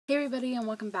Hey everybody, and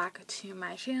welcome back to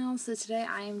my channel. So today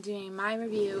I am doing my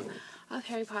review of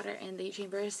Harry Potter and the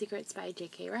Chamber of Secrets by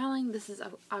J.K. Rowling. This is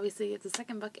obviously the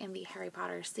second book in the Harry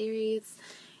Potter series,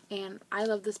 and I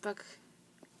love this book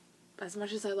as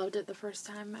much as I loved it the first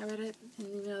time I read it, and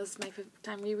even though it's my fifth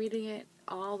time rereading it,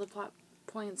 all the plot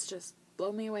points just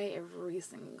blow me away every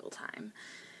single time.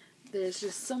 There's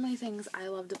just so many things I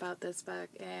loved about this book,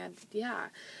 and yeah,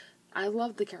 I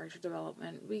love the character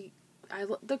development.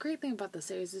 The great thing about the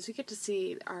series is we get to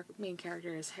see our main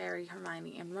characters, Harry,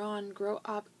 Hermione, and Ron, grow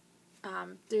up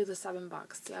through the 7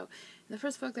 books. So, in the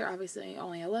first book, they're obviously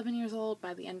only 11 years old.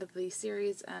 By the end of the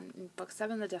series, and in book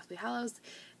 7, The Deathly Hallows,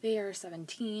 they are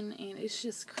 17, and it's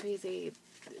just crazy.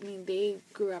 I mean, they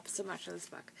grew up so much in this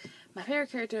book. My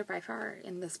favorite character by far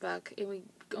in this book, and we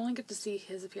only get to see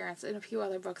his appearance in a few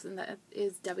other books, and that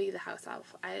is Dobby the House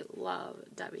Elf. I love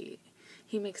Dobby.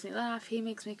 He makes me laugh, he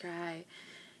makes me cry.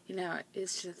 You know,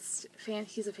 it's just,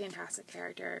 he's a fantastic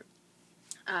character,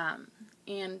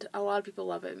 and a lot of people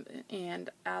love him, and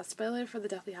spoiler for the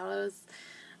Deathly Hallows,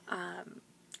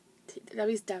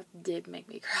 Dobby's death did make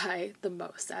me cry the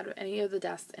most out of any of the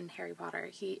deaths in Harry Potter.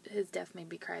 His death made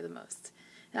me cry the most.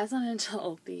 That's not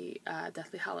until the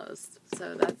Deathly Hallows,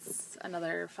 so that's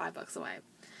another 5 books away.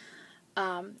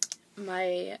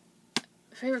 My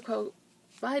favorite quote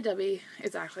by Dobby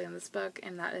is actually in this book,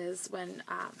 and that is when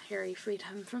Harry freed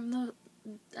him from the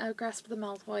grasp of the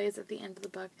Malfoys at the end of the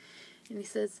book, and he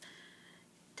says,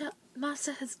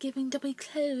 "Master has given Dobby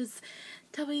clothes.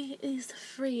 Dobby is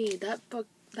free."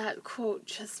 That quote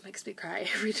just makes me cry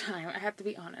every time, I have to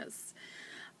be honest.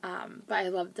 But I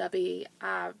love Dobby.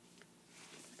 I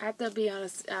have to be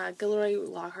honest, Gilderoy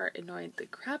Lockhart annoyed the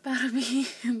crap out of me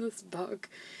in this book.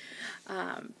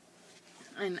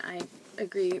 And I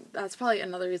agree, that's probably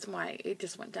another reason why it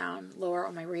just went down lower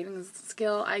on my ratings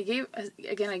scale. I gave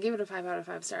it a 5 out of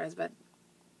 5 stars, but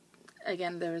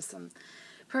again, there was some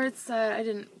parts that I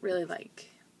didn't really like.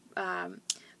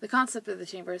 The concept of the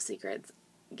Chamber of Secrets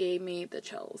gave me the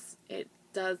chills. It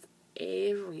does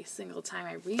every single time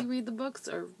I reread the books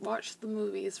or watch the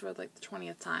movies for like the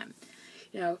 20th time.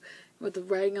 You know, with the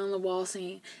writing on the wall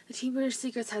saying, "The Chamber of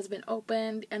Secrets has been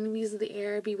opened, enemies of the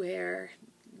air beware,"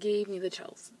 gave me the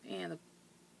chills.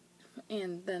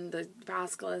 And then the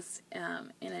basilisk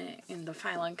in the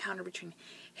final encounter between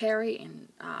Harry and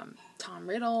Tom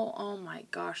Riddle. Oh my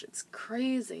gosh, it's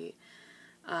crazy.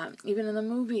 Even in the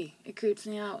movie, it creeps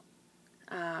me out.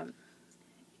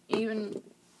 Even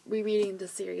rereading the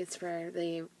series for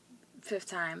the 5th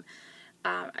time,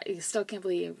 I still can't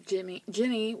believe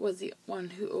Ginny was the one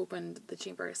who opened the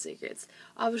Chamber of Secrets.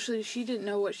 Obviously, she didn't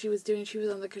know what she was doing. She was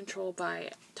under control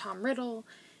by Tom Riddle.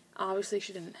 Obviously,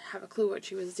 she didn't have a clue what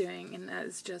she was doing, and that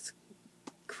is just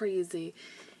crazy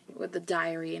with the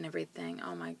diary and everything.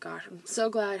 Oh my gosh, I'm so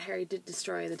glad Harry did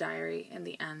destroy the diary in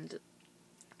the end.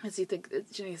 As you think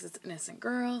Ginny's this innocent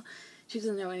girl, she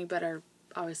doesn't know any better.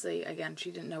 Obviously, again,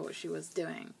 she didn't know what she was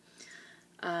doing.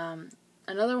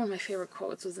 Another one of my favorite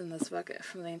quotes was in this book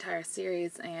from the entire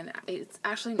series, and it's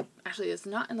actually it's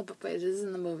not in the book, but it is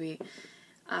in the movie.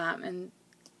 And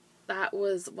that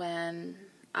was when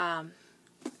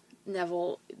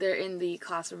Neville, they're in the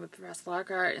classroom with Professor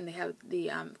Lockhart, and they have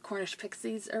the Cornish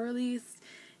pixies are released.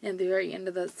 And at the very end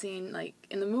of that scene, like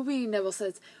in the movie, Neville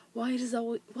says, why is it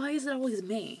always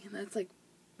me?" And that's like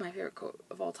my favorite quote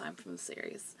of all time from the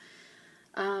series.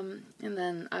 And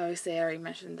then obviously I already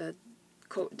mentioned the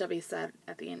quote Dobby said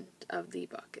at the end of the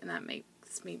book, and that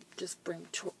makes me just bring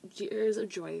tears of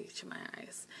joy to my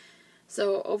eyes.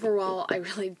 So overall, I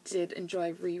really did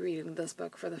enjoy rereading this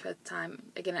book for the 5th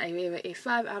time. Again, I gave it a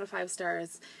 5 out of 5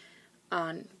 stars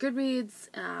on Goodreads,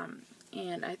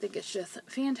 and I think it's just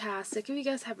fantastic. If you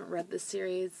guys haven't read this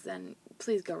series, then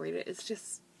please go read it. It's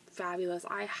just fabulous.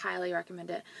 I highly recommend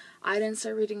it. I didn't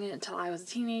start reading it until I was a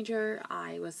teenager.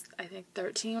 I was, I think,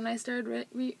 13 when I started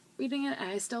reading it, and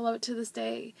I still love it to this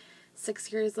day.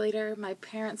 6 years later, my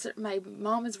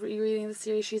mom is rereading the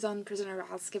series. She's on Prisoner of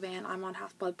Azkaban. I'm on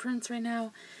Half-Blood Prince right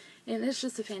now, and it's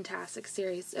just a fantastic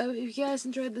series. So if you guys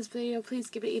enjoyed this video, please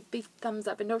give it a big thumbs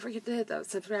up, and don't forget to hit that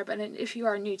subscribe button. If you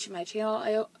are new to my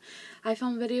channel, I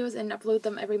film videos and upload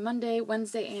them every Monday,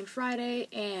 Wednesday, and Friday,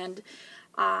 and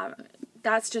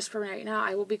that's just for right now.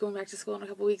 I will be going back to school in a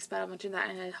couple weeks, but I'll mention that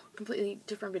in a completely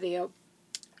different video.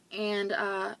 And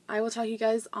I will talk to you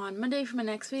guys on Monday for my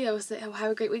next video. So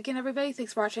have a great weekend, everybody.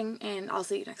 Thanks for watching, and I'll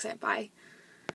see you next time. Bye.